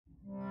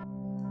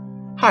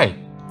Hi,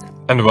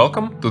 and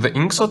welcome to the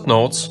Inksot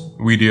Notes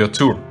video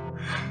tour.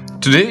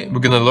 Today we're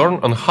gonna learn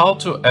on how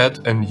to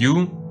add a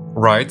new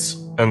rights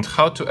and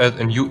how to add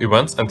a new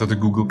events into the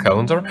Google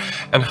Calendar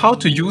and how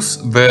to use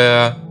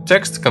the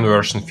text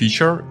conversion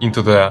feature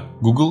into the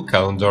Google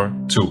Calendar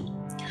tool.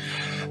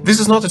 This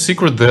is not a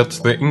secret that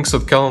the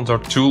Inksot Calendar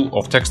tool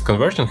of text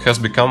conversion has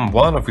become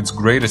one of its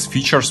greatest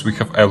features we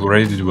have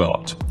already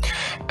developed.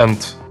 And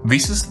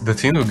this is the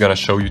thing we're gonna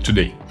show you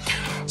today.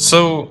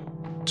 So,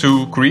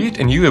 to create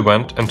a new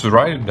event and to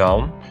write it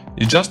down,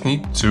 you just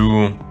need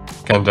to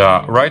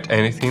write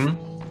anything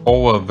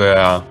over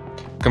the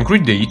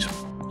concrete date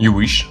you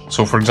wish.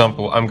 So for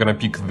example, I'm gonna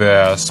pick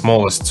the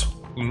smallest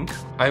ink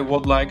I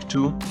would like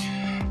to,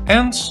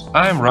 and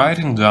I'm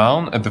writing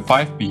down at the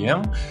 5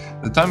 p.m.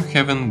 that I'm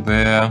having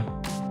the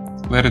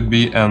let it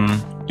be an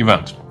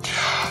event.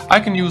 I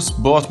can use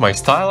both my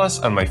stylus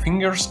and my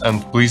fingers,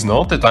 and please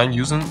note that I'm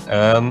using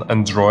an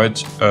Android,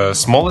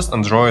 smallest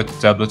Android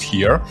tablet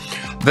here.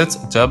 That's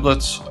a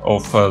tablet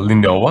of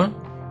Lenovo.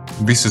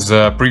 This is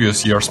a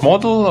previous year's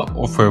model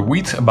of a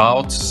width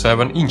about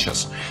 7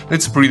 inches.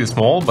 It's pretty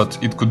small,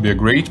 but it could be a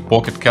great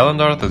pocket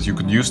calendar that you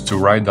could use to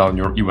write down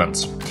your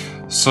events.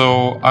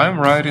 So I'm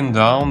writing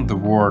down the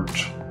word,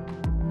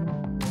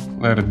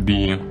 let it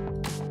be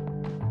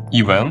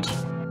event.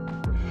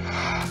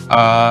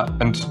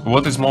 And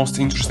what is most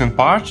interesting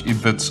part is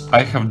that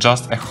I have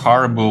just a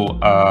horrible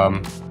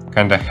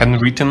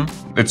handwritten.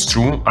 It's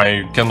true,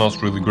 I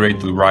cannot really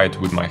greatly write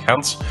with my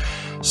hands.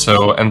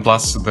 So, and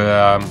plus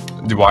the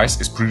device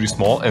is pretty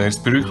small and it's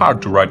pretty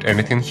hard to write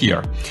anything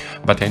here.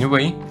 But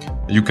anyway,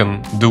 you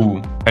can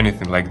do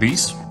anything like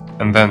this,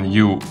 and then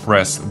you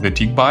press the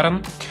tick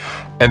button.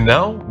 And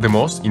now the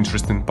most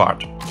interesting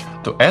part.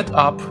 To add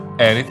up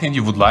anything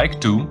you would like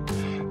to,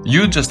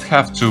 you just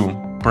have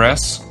to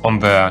press on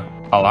the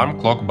alarm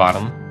clock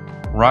button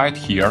right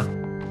here.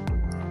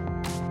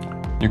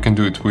 You can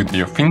do it with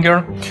your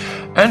finger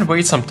and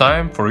wait some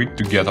time for it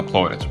to get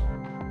uploaded.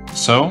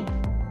 So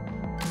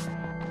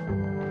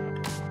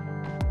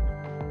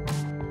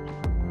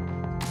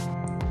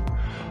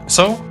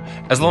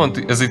as long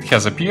as it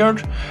has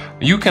appeared,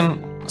 you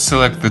can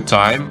select the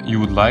time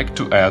you would like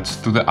to add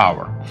to the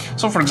hour.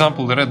 So for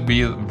example, let it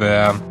be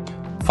the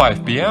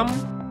 5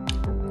 p.m.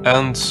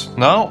 And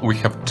now we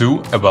have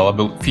two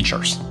available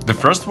features. The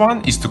first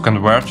one is to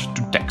convert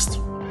to text.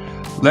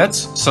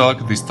 Let's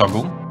select this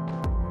toggle.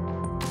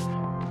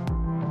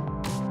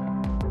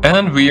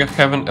 And we are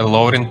having a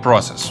loading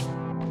process.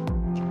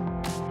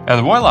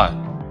 And voila!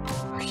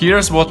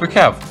 Here's what we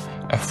have.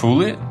 A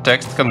fully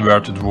text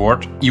converted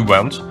word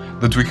event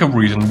that we have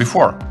written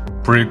before.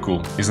 Pretty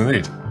cool, isn't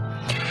it?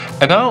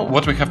 And now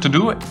what we have to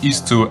do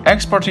is to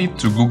export it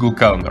to Google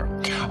Calendar.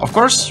 Of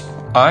course,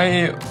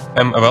 I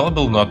am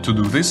available not to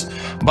do this,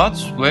 but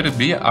let it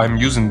be, I'm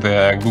using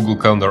the Google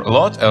Calendar a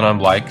lot and I'm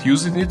like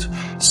using it,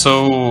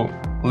 so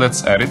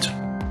let's add it,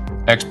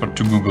 export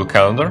to Google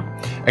Calendar.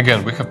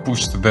 Again, we have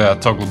pushed the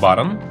toggle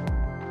button,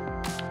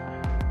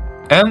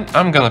 and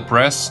I'm gonna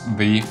press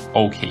the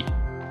OK.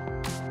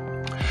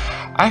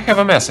 I have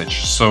a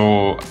message,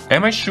 so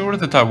am I sure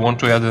that I want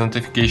to add a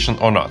notification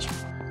or not?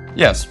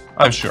 Yes,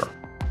 I'm sure.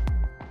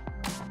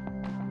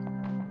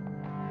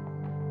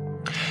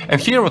 And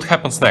here what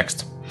happens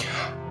next.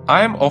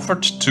 I am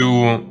offered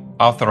to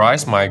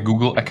authorize my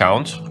Google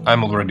account. I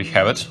already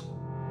have it.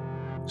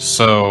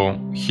 So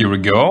here we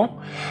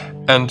go.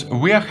 And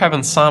we are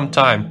having some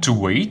time to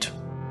wait.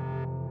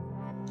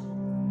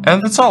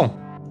 And that's all.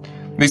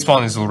 This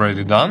one is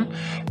already done.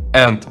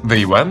 And the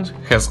event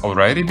has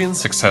already been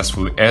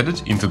successfully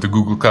added into the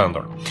Google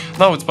Calendar.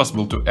 Now it's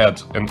possible to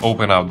add and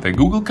open up the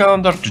Google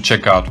Calendar to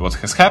check out what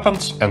has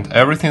happened, and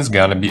everything's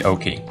gonna be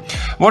okay.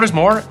 What is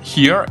more,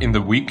 here in the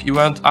week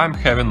event, I'm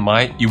having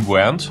my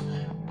event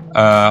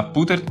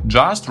put it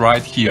just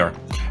right here.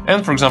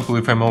 And for example,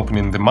 if I'm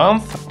opening the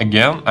month,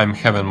 again, I'm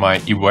having my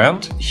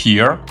event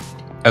here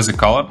as a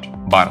colored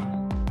button.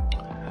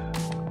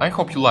 I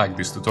hope you like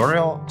this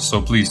tutorial, so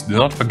please do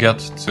not forget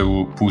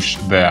to push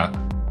the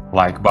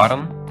like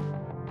button,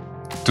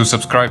 to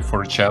subscribe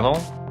for the channel,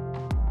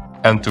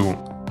 and to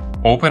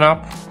open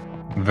up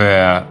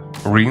the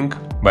ring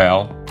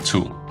bell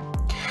tool.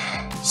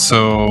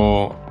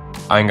 So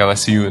I'm gonna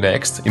see you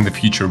next in the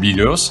future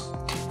videos.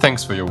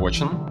 Thanks for your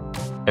watching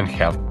and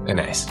have a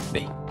nice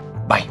day.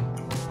 Bye!